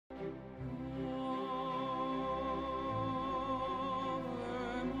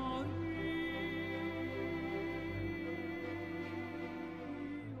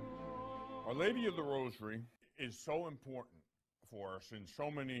Our Lady of the Rosary is so important for us in so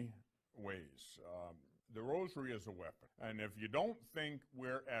many ways. The Rosary is a weapon, and if you don't think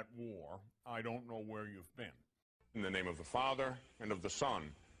we're at war, I don't know where you've been. In the name of the Father, and of the Son,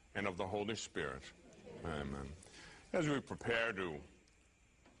 and of the Holy Spirit. Amen. As we prepare to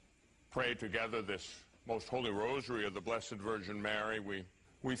pray together this most holy Rosary of the Blessed Virgin Mary,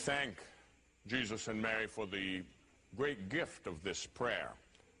 we thank Jesus and Mary for the great gift of this prayer.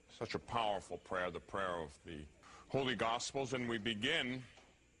 Such a powerful prayer, the prayer of the Holy Gospels, and we begin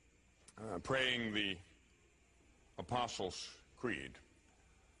praying the Apostles' Creed.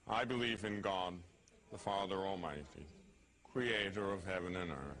 I believe in God, the Father Almighty, creator of heaven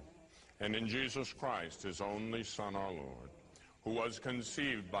and earth, and in Jesus Christ, his only Son, our Lord, who was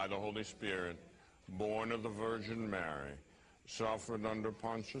conceived by the Holy Spirit, born of the Virgin Mary, suffered under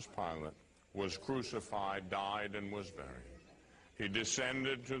Pontius Pilate, was crucified, died, and was buried. He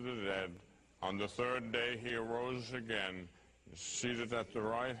descended to the dead. On the third day he arose again, seated at the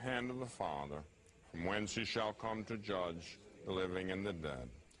right hand of the Father, from whence he shall come to judge the living and the dead.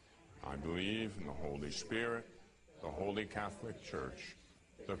 I believe in the Holy Spirit, the Holy Catholic Church,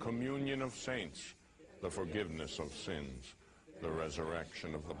 the communion of saints, the forgiveness of sins, the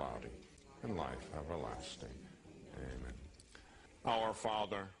resurrection of the body, and life everlasting. Amen. Our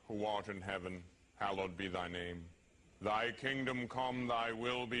Father, who art in heaven, hallowed be thy name. Thy kingdom come, thy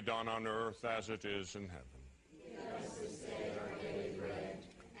will be done on earth as it is in heaven. Give us this day our daily bread,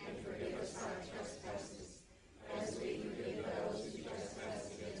 and forgive us our trespasses, as we forgive those who trespass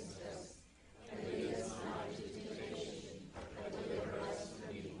against us. And lead us not into temptation, but deliver us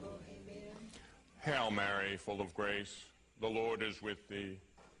from evil. Amen. Hail Mary, full of grace, the Lord is with thee.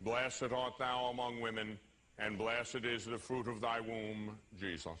 Blessed art thou among women, and blessed is the fruit of thy womb,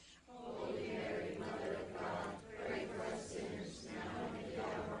 Jesus. Holy Mary, Mother of God, pray for us sinners, now and at the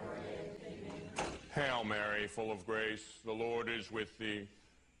hour of our death. Amen. Hail Mary, full of grace, the Lord is with thee.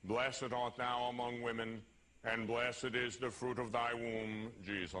 Blessed art thou among women, and blessed is the fruit of thy womb,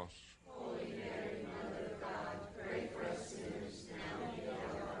 Jesus. Holy Mary, Mother of God, pray for us sinners, now and at the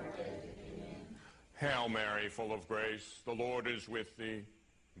hour of our death. Amen. Hail Mary, full of grace, the Lord is with thee.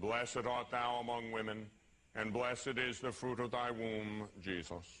 Blessed art thou among women, and blessed is the fruit of thy womb,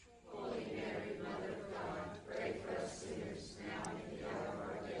 Jesus. Holy Mary, Mother of God, pray for us sinners, now and at the hour of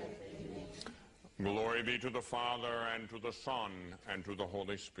our death. Amen. Glory be to the Father, and to the Son, and to the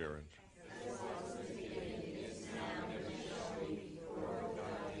Holy Spirit. As was in the beginning, is now, and shall be, world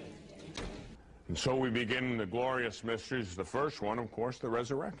without end. Amen. And so we begin the glorious mysteries. The first one, of course, the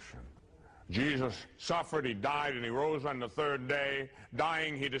resurrection. Jesus suffered, he died, and he rose on the third day.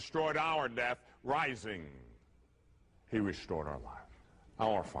 Dying, he destroyed our death. Rising, he restored our life.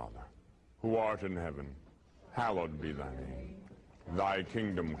 Our Father, who art in heaven, hallowed be thy name. Thy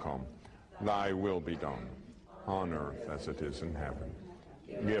kingdom come, thy will be done, on earth as it is in heaven.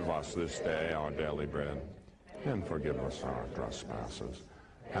 Give us this day our daily bread, and forgive us our trespasses,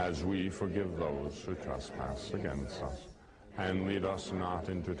 as we forgive those who trespass against us. And lead us not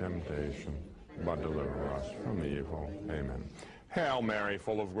into temptation, but deliver us from evil. Amen. Hail Mary,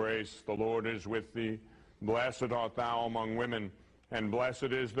 full of grace, the Lord is with thee. Blessed art thou among women, and blessed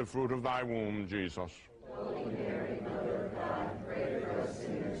is the fruit of thy womb, Jesus. Holy Mary, Mother of God, pray for us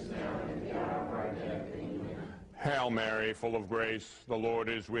sinners, now and at the hour of our death. Amen. Hail Mary, full of grace, the Lord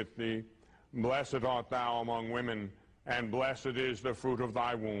is with thee. Blessed art thou among women, and blessed is the fruit of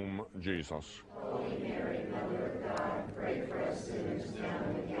thy womb, Jesus. Holy Mary, Mother of God, pray for us sinners, now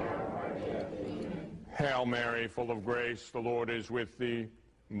and at the hour of our death. Amen. Hail Mary, full of grace, the Lord is with thee.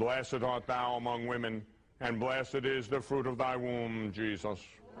 Blessed art thou among women, and blessed is the fruit of thy womb, Jesus.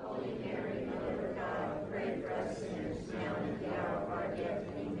 Holy Mary, Mother of God, pray for us sinners, now and at the hour of our death.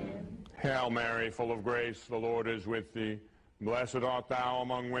 Amen. Hail Mary, full of grace, the Lord is with thee. Blessed art thou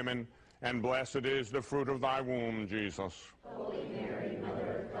among women, and blessed is the fruit of thy womb, Jesus. Holy Mary,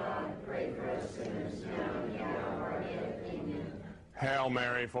 Mother of God, pray for us sinners, now and at the hour of our death. Amen. Hail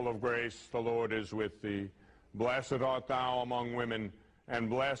Mary, full of grace, the Lord is with thee. Blessed art thou among women, and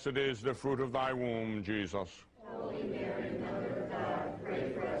blessed is the fruit of thy womb, Jesus. Holy Mary, Mother of God,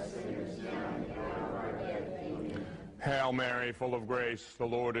 pray for us sinners, now and at the hour of our death. Amen. Hail Mary, full of grace, the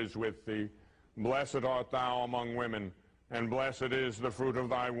Lord is with thee. Blessed art thou among women, and blessed is the fruit of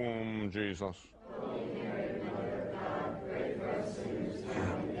thy womb, Jesus. Holy Mary, Mother of God, pray for us sinners,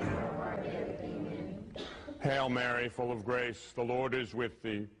 now and at the hour of our death. Amen. Hail Mary, full of grace, the Lord is with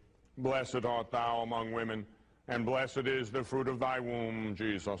thee. Blessed art thou among women, and blessed is the fruit of thy womb,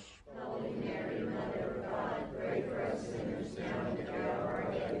 Jesus. Holy Mary, Mother of God, pray for us sinners, now and at the hour of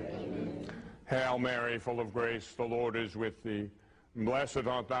our death. Amen. Hail Mary, full of grace, the Lord is with thee. Blessed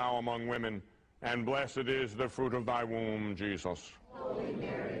art thou among women, and blessed is the fruit of thy womb, Jesus. Holy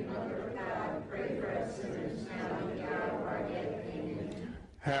Mary, Mother of God, pray for us sinners now and at the hour of our death. Amen.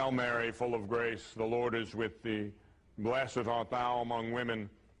 Hail Mary, full of grace, the Lord is with thee. Blessed art thou among women,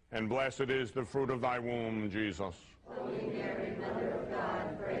 and blessed is the fruit of thy womb, Jesus. Holy Mary, Mother of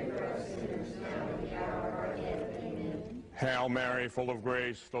God, pray for us sinners now and at the hour of our death. Amen. Hail Mary, full of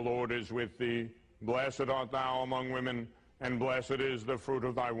grace, the Lord is with thee. Blessed art thou among women, and blessed is the fruit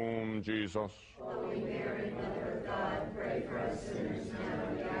of thy womb, Jesus. Holy Mary, Mother of God, pray for us sinners now and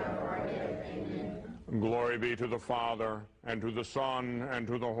at the hour of our death. Amen. Glory be to the Father, and to the Son, and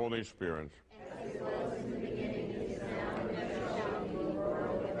to the Holy Spirit. As it was in the beginning, is now, and ever shall be,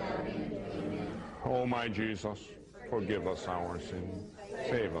 world without end. Amen. O my Jesus, forgive us our sins.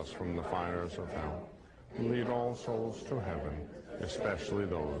 Save us from the fires of hell. Lead all souls to heaven, especially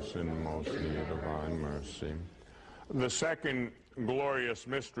those in most need of thy mercy. The second glorious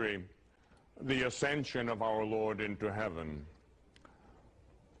mystery, the ascension of our Lord into heaven.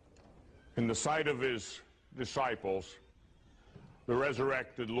 In the sight of his disciples, the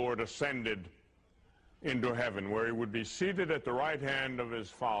resurrected Lord ascended into heaven, where he would be seated at the right hand of his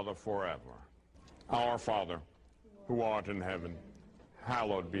Father forever. Our Father, who art in heaven,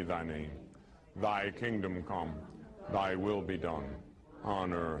 hallowed be thy name. Thy kingdom come, thy will be done,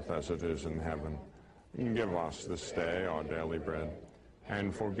 on earth as it is in heaven. Give us this day our daily bread,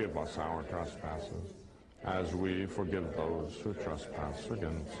 and forgive us our trespasses, as we forgive those who trespass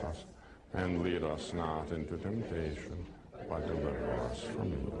against us. And lead us not into temptation, but deliver us from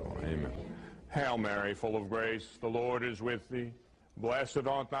evil. Amen. Hail Mary, full of grace, the Lord is with thee. Blessed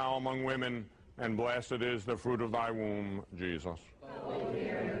art thou among women, and blessed is the fruit of thy womb, Jesus. Holy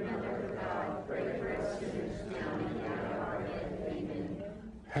Mary, Mother of God, pray for us sinners now and at the hour of our death. Amen.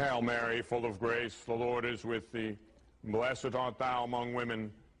 Hail Mary, full of grace, the Lord is with thee. Blessed art thou among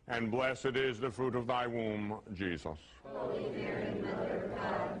women, and blessed is the fruit of thy womb, Jesus. Holy Mary, Mother of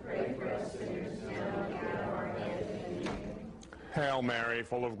God, pray for us sinners now and at the hour of our death. Amen. Hail Mary,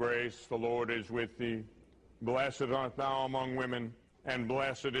 full of grace, the Lord is with thee. Blessed art thou among women, and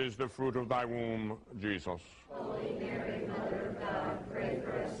blessed is the fruit of thy womb, Jesus. Holy Mary, Mother of God, pray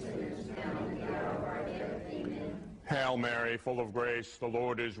for us sinners now and at the hour of our death. Amen. Hail Mary, full of grace, the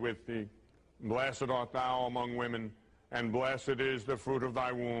Lord is with thee. Blessed art thou among women, and blessed is the fruit of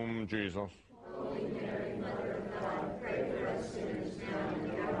thy womb, Jesus. Holy Mary, Mother of God, pray for us sinners now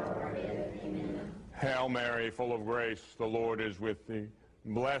and at the hour of our death. Amen. Hail Mary, full of grace, the Lord is with thee.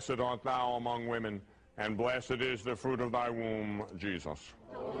 Blessed art thou among women, and blessed is the fruit of thy womb, Jesus.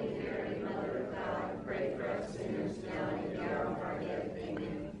 Holy Mary, Mother of God, pray for us sinners now and at the hour of our death.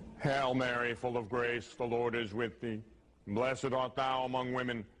 Amen. Hail Mary, full of grace, the Lord is with thee. Blessed art thou among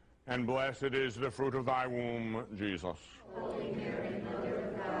women, and blessed is the fruit of thy womb, Jesus. Holy Mary, Mother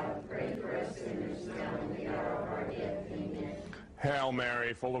of God, pray for us sinners now and at the hour of our death. Amen. Hail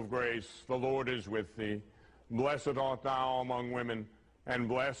Mary, full of grace, the Lord is with thee. Blessed art thou among women, and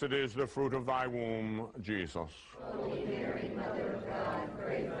blessed is the fruit of thy womb, Jesus. Holy Mary, Mother of God,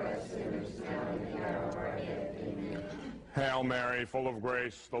 pray for us sinners now and at the hour of our death. Amen. Hail Mary, full of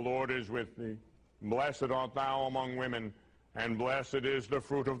grace, the Lord is with thee. Blessed art thou among women, and blessed is the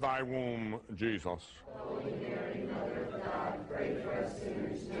fruit of thy womb, Jesus. Holy Mary, Mother of God, pray for us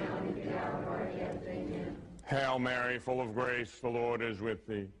sinners now and at the hour of our death. Amen. Hail Mary, full of grace, the Lord is with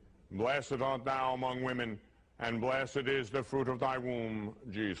thee. Blessed art thou among women, and blessed is the fruit of thy womb,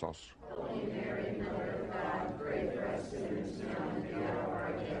 Jesus. Holy Mary, Mother of God, pray for us sinners now and at the hour of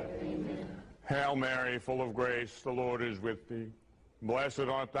our death. Amen. Hail Mary, full of grace, the Lord is with thee. Blessed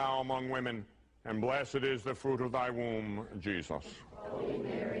art thou among women, and blessed is the fruit of thy womb, Jesus. Holy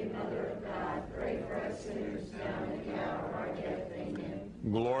Mary, Mother of God, pray for us sinners now and at the hour of our death. Amen.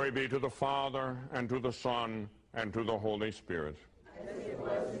 Glory be to the Father, and to the Son, and to the Holy Spirit. As it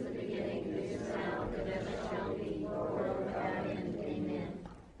was in the beginning, is now, and ever shall be, world without end. Amen.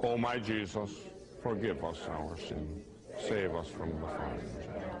 O my Jesus, forgive us our sins. Save us from the fires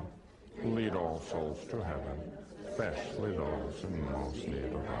of hell. Lead all souls to heaven, especially those in most need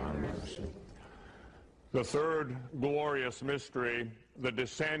of thy mercy. The third glorious mystery, the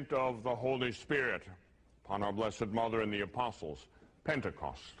descent of the Holy Spirit upon our Blessed Mother and the Apostles,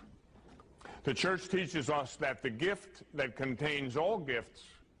 Pentecost. The Church teaches us that the gift that contains all gifts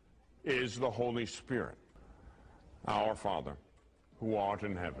is the Holy Spirit. Our Father, who art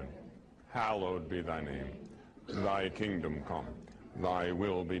in heaven, hallowed be thy name. Thy kingdom come, thy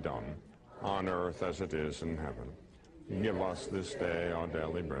will be done, on earth as it is in heaven. Give us this day our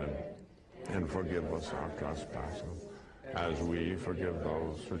daily bread, and forgive us our trespasses, as we forgive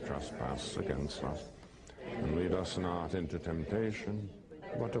those who trespass against us. And lead us not into temptation,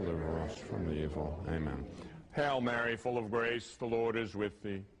 but deliver us from the evil. Amen. Hail Mary, full of grace, the Lord is with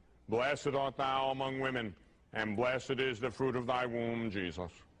thee. Blessed art thou among women, and blessed is the fruit of thy womb,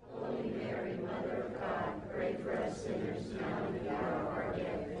 Jesus. Holy Mary, Mother of God, pray for us sinners now and at the hour of our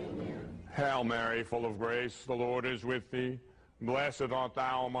death. Amen. Hail Mary, full of grace, the Lord is with thee. Blessed art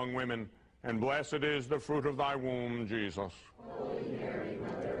thou among women, and blessed is the fruit of thy womb, Jesus. Holy Mary,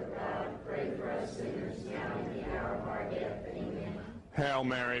 Mother of God, pray for us sinners now and at the hour of our death. Amen. Hail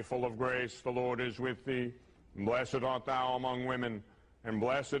Mary, full of grace, the Lord is with thee. Blessed art thou among women, and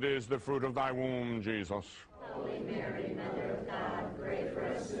blessed is the fruit of thy womb, Jesus. Holy Mary, Mother of God, pray for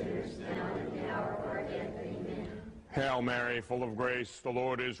us sinners now and at the hour of our death. Amen. Hail Mary, full of grace, the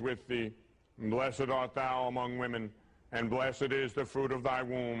Lord is with thee. Blessed art thou among women, and blessed is the fruit of thy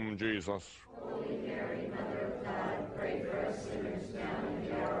womb, Jesus. Holy Mary, Mother of God, pray for us sinners now and at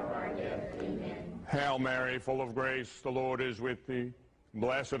the hour of our death. Amen. Hail Mary, full of grace, the Lord is with thee.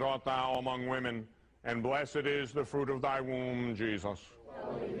 Blessed art thou among women, and blessed is the fruit of thy womb, Jesus.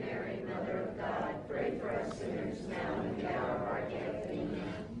 Holy Mary, Mother of God, pray for us sinners now and at the hour of our death.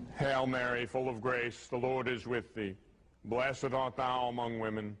 Amen. Hail Mary, full of grace, the Lord is with thee. Blessed art thou among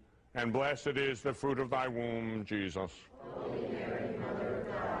women, and blessed is the fruit of thy womb, Jesus. Holy Mary, Mother of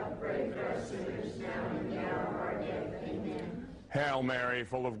God, pray for us sinners now and at the hour of our death. Amen. Hail Mary,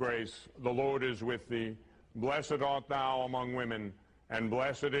 full of grace, the Lord is with thee. Blessed art thou among women, and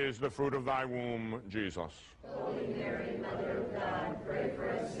blessed is the fruit of thy womb, Jesus. Holy Mary, Mother of God, pray for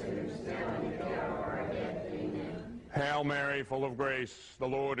us sinners now and at the hour of our death. Amen. Hail Mary, full of grace, the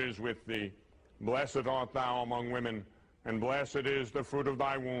Lord is with thee. Blessed art thou among women, and blessed is the fruit of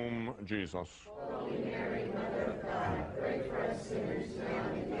thy womb, Jesus. Holy Mary, Mother of God, pray for us sinners now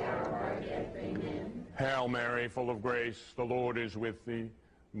and at the hour of our death. Amen. Hail Mary, full of grace, the Lord is with thee.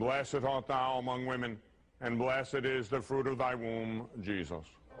 Blessed art thou among women, and blessed is the fruit of thy womb, Jesus.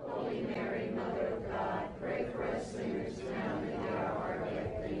 Holy Mary, Mother of God, pray for us sinners now and at the hour of our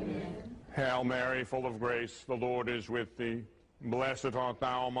death. Amen. Hail Mary, full of grace, the Lord is with thee. Blessed art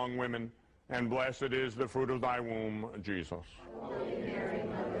thou among women, and blessed is the fruit of thy womb, Jesus. Holy Mary,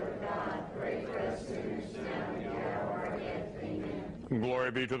 Mother of God, pray for us sinners now and at the hour of our death. Amen.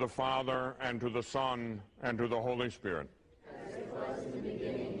 Glory be to the Father, and to the Son, and to the Holy Spirit. As it was in the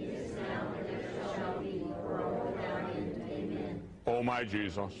beginning, is now, and ever shall be, world without end. Amen. O my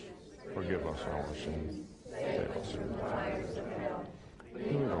Jesus, forgive us our sins. Save us from the Fires of hell,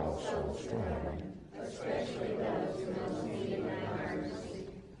 lead all souls to heaven. especially those who most need thy mercy.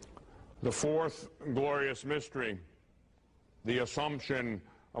 The fourth glorious mystery, the Assumption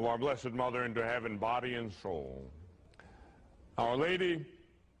of our Blessed Mother into heaven, body and soul. Our Lady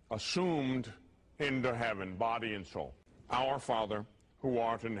assumed into heaven, body and soul. Our Father, who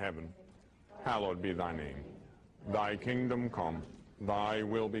art in heaven, hallowed be thy name. Thy kingdom come, thy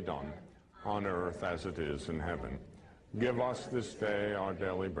will be done, on earth as it is in heaven. Give us this day our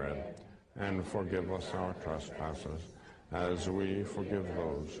daily bread, and forgive us our trespasses, as we forgive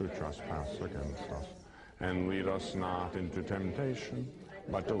those who trespass against us. And lead us not into temptation,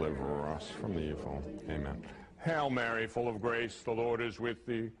 but deliver us from the evil. Amen. Hail Mary, full of grace, the Lord is with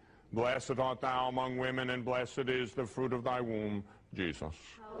thee. Blessed art thou among women, and blessed is the fruit of thy womb, Jesus.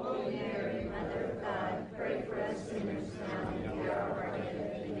 Holy Mary, Mother of God, pray for us sinners now and at the hour of our death.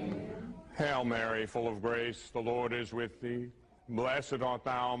 Amen. Hail Mary, full of grace, the Lord is with thee. Blessed art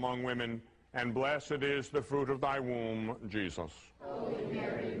thou among women, and blessed is the fruit of thy womb, Jesus. Holy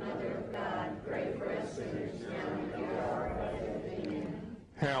Mary, Mother of God, pray for us sinners now and at the hour of our death. Amen.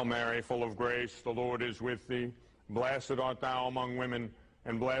 Hail Mary, full of grace, the Lord is with thee. Blessed art thou among women,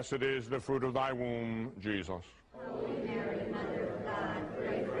 and blessed is the fruit of thy womb, Jesus. Holy Mary, Mother of God,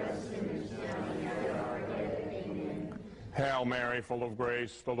 pray for us sinners now and at the hour of our death. Amen. Hail Mary, full of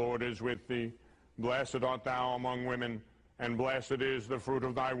grace, the Lord is with thee. Blessed art thou among women, and blessed is the fruit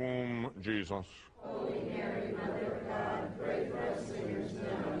of thy womb, Jesus. Holy Mary, Mother of God, pray for us sinners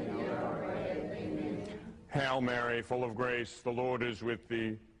now and at the hour of our death. Amen. Hail Mary, full of grace, the Lord is with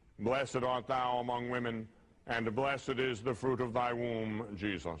thee. Blessed art thou among women, and blessed is the fruit of thy womb,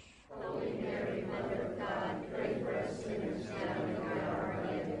 Jesus. Holy Mary, Mother of God, pray for us sinners now and at the hour of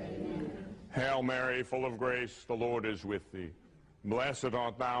our death. Amen. Hail Mary, full of grace, the Lord is with thee. Blessed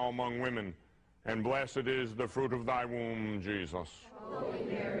art thou among women, and blessed is the fruit of thy womb, Jesus. Holy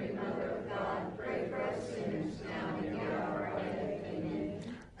Mary, Mother of God, pray for us sinners now and at the hour of our death.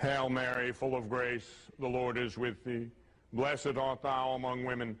 Amen. Hail Mary, full of grace, the Lord is with thee. Blessed art thou among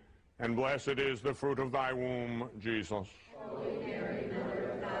women, and blessed is the fruit of thy womb, Jesus. Holy Mary,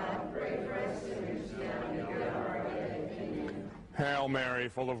 Mother of God, pray for us sinners now and at the hour of our death. Amen. Hail Mary,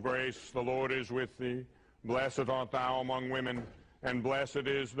 full of grace, the Lord is with thee. Blessed art thou among women, and blessed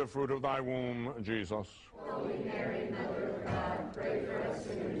is the fruit of thy womb, Jesus. Holy Mary, Mother of God, pray for us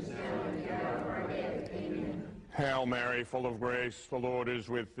sinners now and at the hour of our death. Amen. Hail Mary, full of grace, the Lord is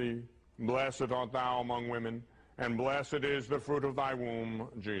with thee. Blessed art thou among women, and blessed is the fruit of thy womb,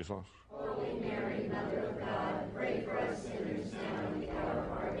 Jesus. Holy Mary, Mother of God, pray for us sinners now and at the hour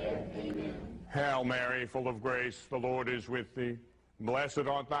of our death. Amen. Hail Mary, full of grace, the Lord is with thee. Blessed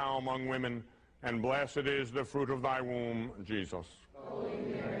art thou among women, and blessed is the fruit of thy womb, Jesus. Holy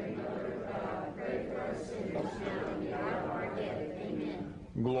Mary, Mother of God, pray for us sinners now and at the hour of our death. Amen.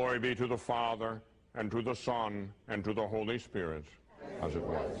 Glory be to the Father, and to the Son, and to the Holy Spirit, as it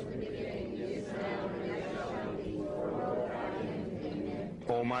was.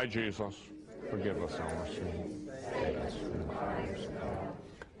 O my Jesus, forgive us our sins, save us from the fires of hell.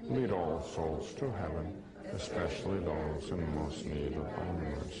 Lead all souls to heaven, especially those in most need of thy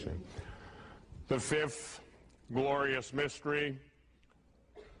mercy. The fifth glorious mystery,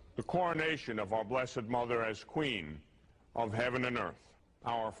 the coronation of our Blessed Mother as Queen of heaven and earth.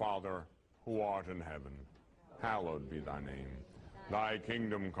 Our Father, who art in heaven, hallowed be thy name. Thy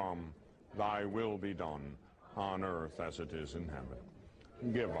kingdom come, thy will be done, on earth as it is in heaven.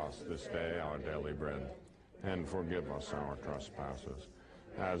 Give us this day our daily bread, and forgive us our trespasses,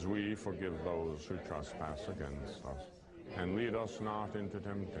 as we forgive those who trespass against us. And lead us not into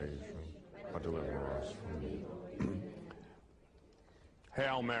temptation, but deliver us from evil.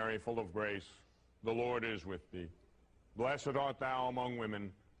 Hail Mary, full of grace, the Lord is with thee. Blessed art thou among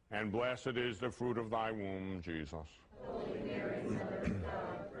women, and blessed is the fruit of thy womb, Jesus. Holy Mary, Mother of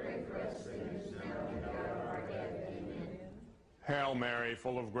God, pray for us sinners now and at the hour of our death. Amen. Hail Mary,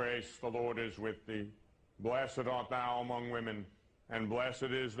 full of grace, the Lord is with thee. Blessed art thou among women, and blessed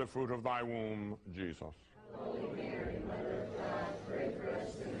is the fruit of thy womb, Jesus. Holy Mary, Mother of God, pray for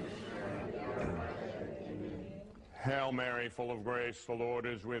us sinners now and at the hour of our death. Amen. Hail Mary, full of grace, the Lord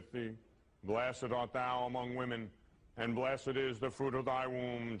is with thee. Blessed art thou among women, and blessed is the fruit of thy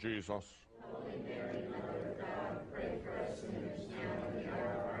womb, Jesus. Holy Mary, Mother of God, pray for us sinners now and at the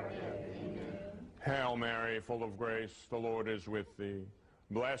hour of our death. Amen. Hail Mary, full of grace, the Lord is with thee.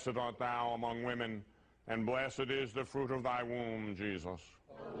 Blessed art thou among women, and blessed is the fruit of thy womb, Jesus.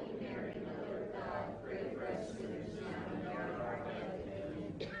 Holy Mary, Mother of God, pray for us sinners now and at the hour of our death.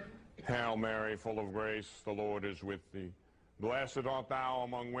 Amen. Hail Mary, full of grace, the Lord is with thee. Blessed art thou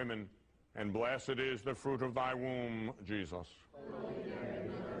among women, and blessed is the fruit of thy womb, Jesus. Holy Mary,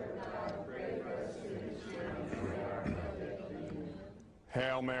 Mother of God, pray for us sinners now and at the hour of our death. Amen.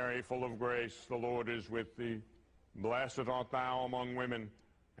 Hail Mary, full of grace, the Lord is with thee. Blessed art thou among women,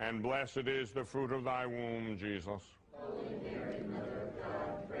 and blessed is the fruit of thy womb, Jesus. Holy Mary, Mother of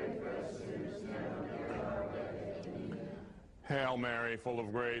God, pray for us sinners now and at the hour of our death. Amen. Hail Mary, full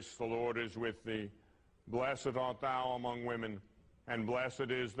of grace, the Lord is with thee. Blessed art thou among women, and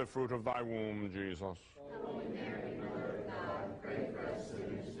blessed is the fruit of thy womb, Jesus. Holy Mary, Mother of God, pray for us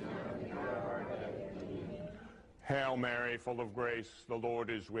sinners now and at the hour of our death. Amen. Hail Mary, full of grace, the Lord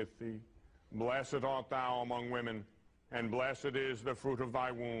is with thee. Blessed art thou among women, and blessed is the fruit of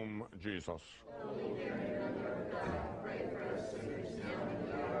thy womb, Jesus. Holy Mary, Mother of God, pray for us sinners now and at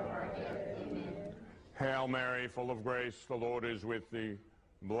the hour of our death. Amen. Hail Mary, full of grace, the Lord is with thee.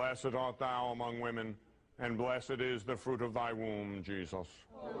 Blessed art thou among women, and blessed is the fruit of thy womb, Jesus.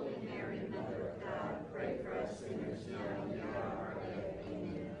 Holy Mary, Mother of God, pray for us sinners now and at the hour of our death.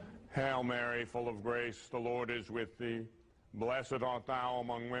 Amen. Hail Mary, full of grace, the Lord is with thee. Blessed art thou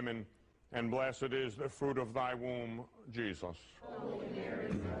among women, and blessed is the fruit of thy womb, Jesus. Holy Mary,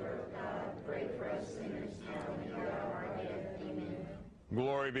 Mother of God, pray for us sinners now and at the hour of our death. Amen.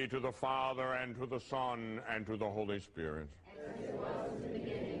 Glory be to the Father, and to the Son, and to the Holy Spirit. As it was in the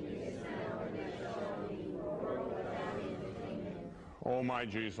beginning, is now, and ever shall be, world without end. Amen. O my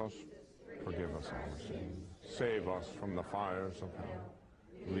Jesus, forgive us our sins. Save us from the fires of hell.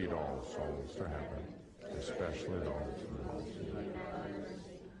 Lead all souls to heaven, especially those who most need thy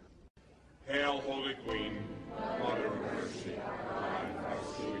mercy. Hail, Holy Queen, Mother of Mercy, our life, our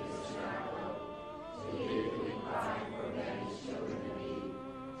sweetest hour. To thee we cry, for banished children of Eve.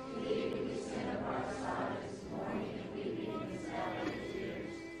 To thee we send up our sighs, mourning and weeping in this valley of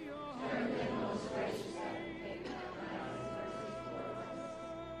tears. Turn then, most gracious Advocate, thine eyes of mercy toward us.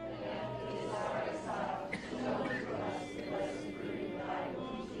 And after this our exile, show unto us the blessed fruit of thy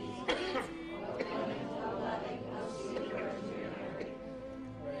womb, Jesus. O clement, O loving, O sweet Virgin Mary.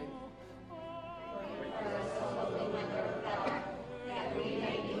 Pray for us, O Holy Mother of God, that we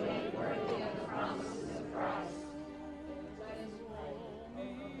may be made worthy of the promises of Christ. Let us pray.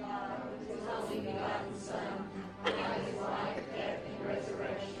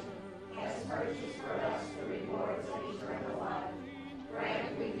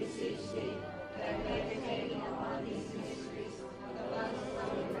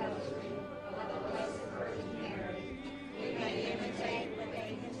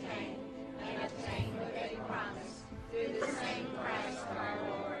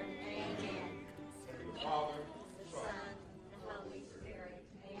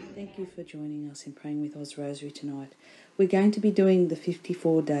 Thank you for joining us in Praying with Oz Rosary tonight. We're going to be doing the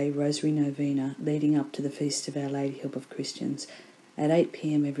 54-day Rosary Novena leading up to the Feast of Our Lady Help of Christians at 8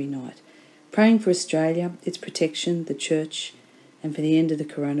 p.m. every night. Praying for Australia, its protection, the Church, and for the end of the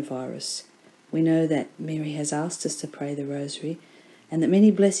coronavirus. We know that Mary has asked us to pray the Rosary and that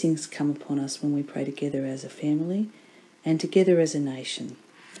many blessings come upon us when we pray together as a family and together as a nation.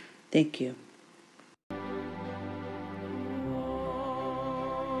 Thank you.